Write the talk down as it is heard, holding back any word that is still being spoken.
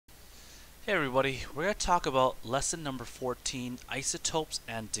Hey everybody, we're going to talk about lesson number 14, Isotopes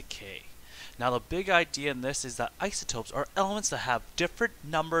and Decay. Now the big idea in this is that isotopes are elements that have different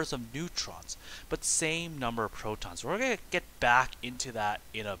numbers of neutrons, but same number of protons. We're going to get back into that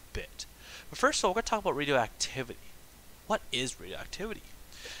in a bit. But first of all, we're going to talk about radioactivity. What is radioactivity?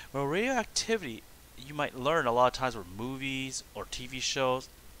 Well, radioactivity, you might learn a lot of times from movies or TV shows.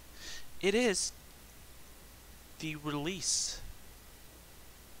 It is the release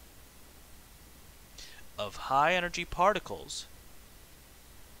of high energy particles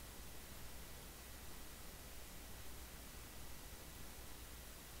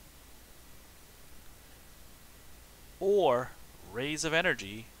or rays of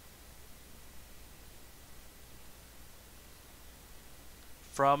energy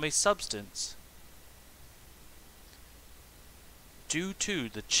from a substance due to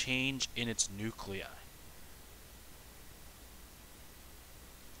the change in its nuclei.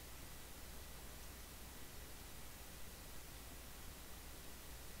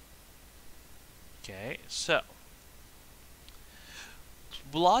 Okay, so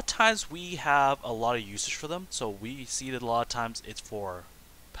a lot of times we have a lot of usage for them. So we see that a lot of times it's for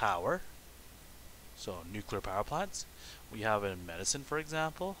power. So nuclear power plants. We have it in medicine, for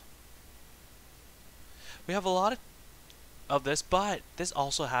example. We have a lot of this, but this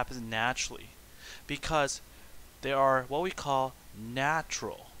also happens naturally because there are what we call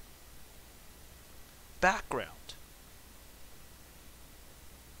natural background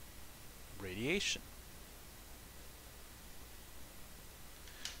radiation.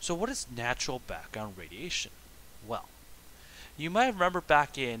 So what is natural background radiation? Well, you might remember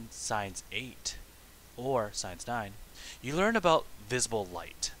back in Science 8 or Science 9, you learned about visible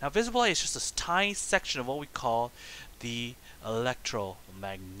light. Now visible light is just a tiny section of what we call the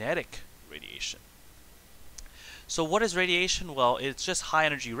electromagnetic radiation. So what is radiation? Well, it's just high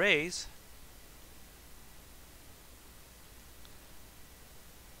energy rays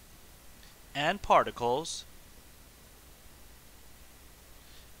and particles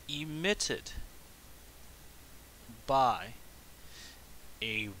emitted by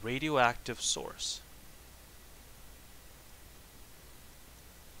a radioactive source.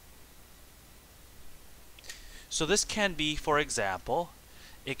 So this can be, for example,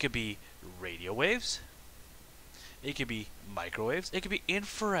 it could be radio waves, it could be microwaves, it could be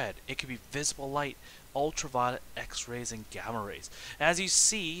infrared, it could be visible light, ultraviolet, X-rays, and gamma rays. As you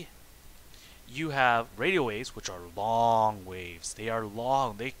see, you have radio waves, which are long waves. They are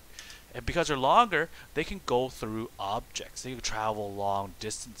long. And because they're longer, they can go through objects. They can travel long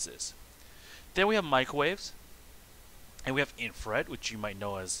distances. Then we have microwaves, and we have infrared, which you might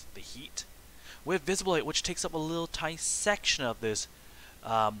know as the heat. We have visible light, which takes up a little tiny section of this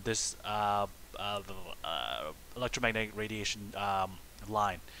electromagnetic radiation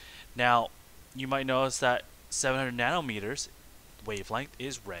line. Now, you might notice that 700 nanometers wavelength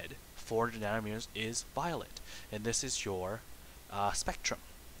is red. 400 nanometers is violet, and this is your spectrum.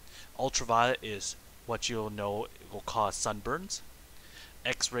 Ultraviolet is what you'll know will cause sunburns.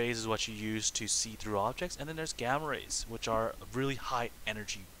 X-rays is what you use to see through objects, and then there's gamma rays, which are really high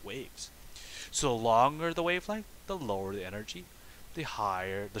energy waves. So the longer the wavelength, the lower the energy. The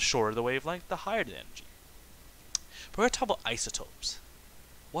shorter the wavelength, the higher the energy. But we're going to talk about isotopes.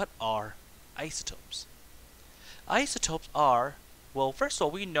 What are isotopes? Isotopes are, well, first of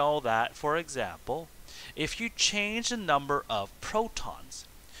all, we know that, for example, if you change the number of protons,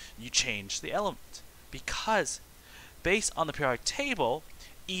 you change the element. Because based on the periodic table,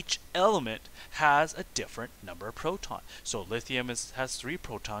 each element has a different number of protons. So lithium has 3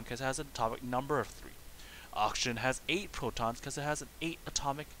 protons because it has an atomic number of 3. Oxygen has 8 protons because it has an 8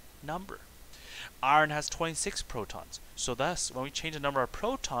 atomic number. Iron has 26 protons. So thus, when we change the number of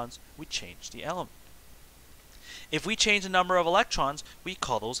protons, we change the element. If we change the number of electrons, we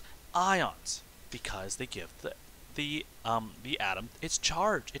call those ions because they give the atom its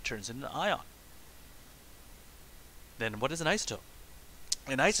charge. It turns into an ion. Then what is an isotope?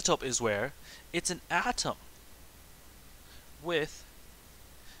 An isotope is where it's an atom with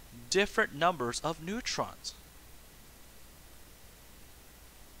different numbers of neutrons.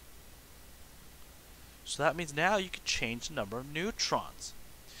 So that means now you can change the number of neutrons.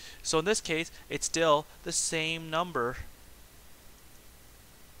 So in this case, it's still the same number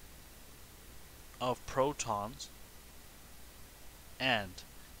of protons and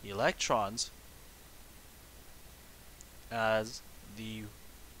electrons as the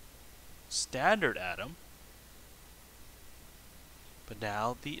standard atom, but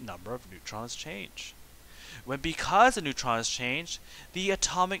now the number of neutrons change. Because the neutron has changed, the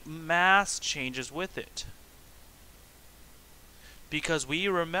atomic mass changes with it. Because we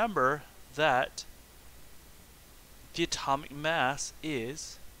remember that the atomic mass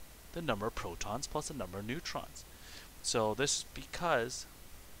is the number of protons plus the number of neutrons. So this is because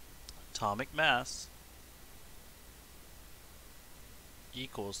atomic mass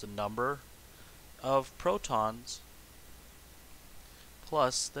equals the number of protons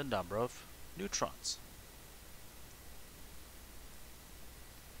plus the number of neutrons.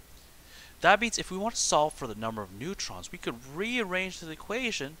 That means if we want to solve for the number of neutrons, we could rearrange the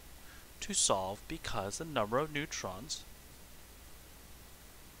equation to solve because the number of neutrons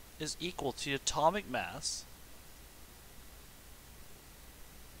is equal to the atomic mass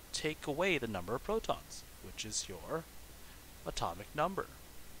take away the number of protons, which is your atomic number.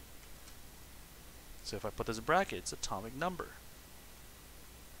 So if I put this in brackets, atomic number.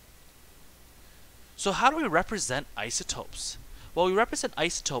 So how do we represent isotopes? Well, we represent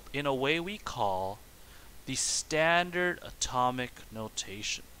isotope in a way we call the standard atomic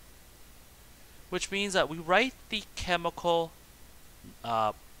notation, which means that we write the chemical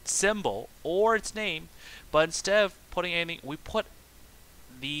symbol or its name, but instead of putting anything, we put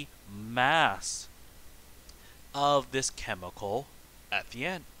the mass of this chemical at the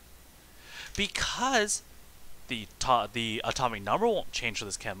end. Because the atomic number won't change for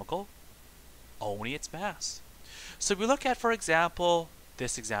this chemical, only its mass. So if we look at, for example,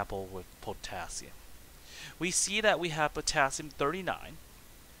 this example with potassium, we see that we have potassium 39,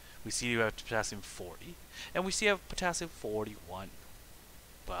 we see we have potassium 40, and we see we have potassium 41.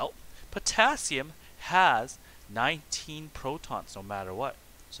 Well, potassium has 19 protons no matter what,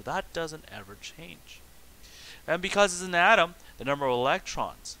 so that doesn't ever change. And because it's an atom, the number of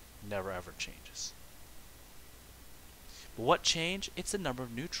electrons never ever changes. But what change? It's the number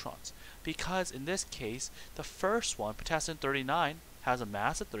of neutrons. Because in this case, the first one, potassium 39, has a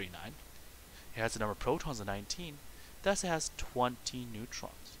mass of 39. It has the number of protons of 19. Thus it has 20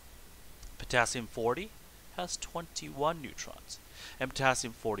 neutrons. Potassium 40 has 21 neutrons. And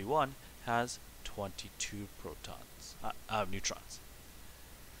potassium 41 has 22 neutrons.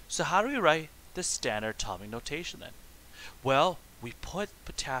 So how do we write the standard atomic notation then? Well, we put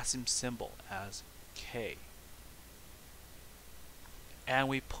potassium symbol as K. And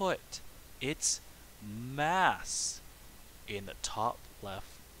we put its mass in the top left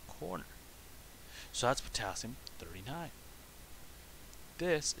corner. So that's potassium 39.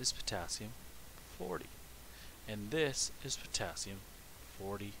 This is potassium 40. And this is potassium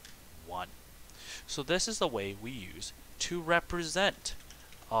 41. So this is the way we use to represent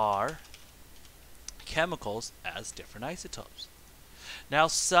our chemicals as different isotopes. Now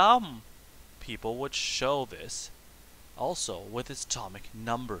some people would show this also with its atomic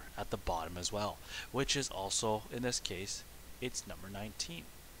number at the bottom as well, which is also, in this case, it's number 19.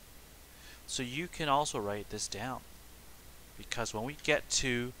 So you can also write this down, because when we get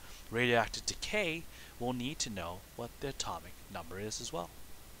to radioactive decay, we'll need to know what the atomic number is as well.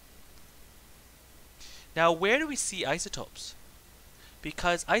 Now, where do we see isotopes?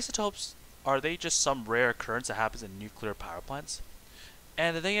 Because isotopes, are they just some rare occurrence that happens in nuclear power plants?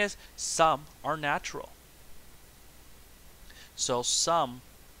 And the thing is, some are natural. So some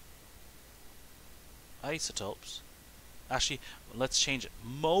isotopes, actually, let's change it.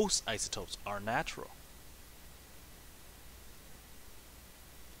 Most isotopes are natural.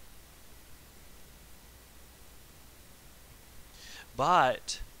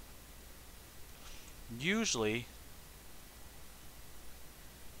 But usually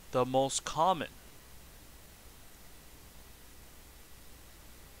the most common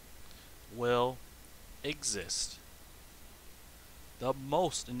will exist the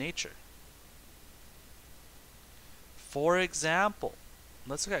most in nature. For example,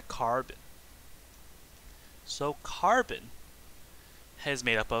 let's look at carbon. So carbon is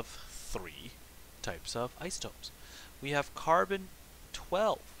made up of 3 types of isotopes. We have carbon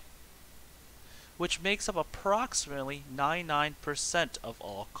 12, which makes up approximately 99% of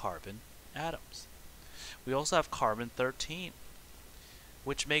all carbon atoms. We also have carbon 13,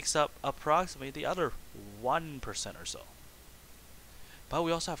 which makes up approximately the other 1% or so. But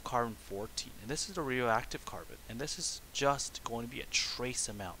we also have carbon 14, and this is the radioactive carbon, and this is just going to be a trace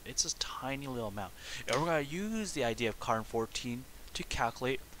amount. It's a tiny little amount. And we're going to use the idea of carbon 14 to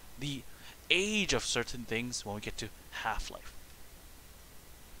calculate the age of certain things when we get to half-life.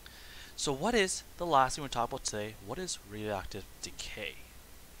 So what is the last thing we're talking about today? What is radioactive decay?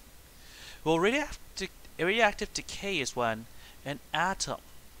 Well, radioactive decay is when an atom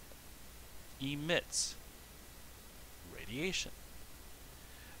emits radiation.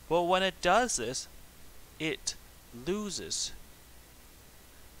 Well, when it does this, it loses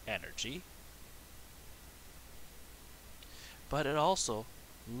energy, but it also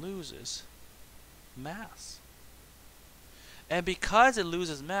loses mass. And because it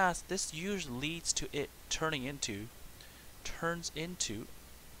loses mass, this usually leads to it turns into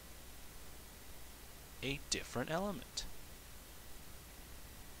a different element.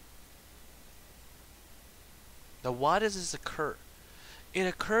 Now why does this occur? It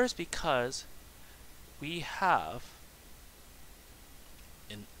occurs because we have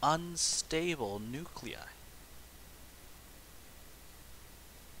an unstable nuclei.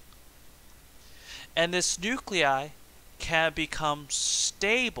 And this nuclei can become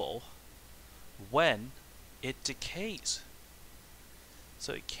stable when it decays.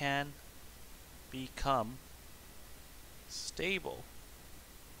 So it can become stable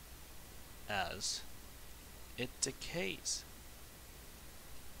as it decays.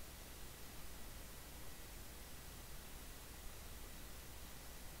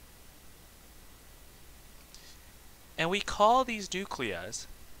 And we call these nuclei,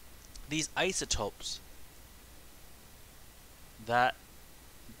 these isotopes that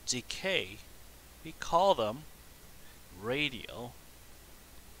decay, we call them radial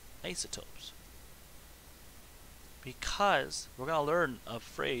isotopes. Because we're going to learn a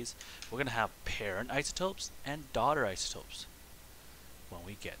phrase, we're going to have parent isotopes and daughter isotopes when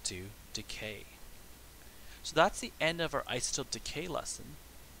we get to decay. So that's the end of our isotope decay lesson.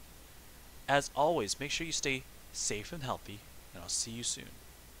 As always, make sure you stay safe and healthy, and I'll see you soon.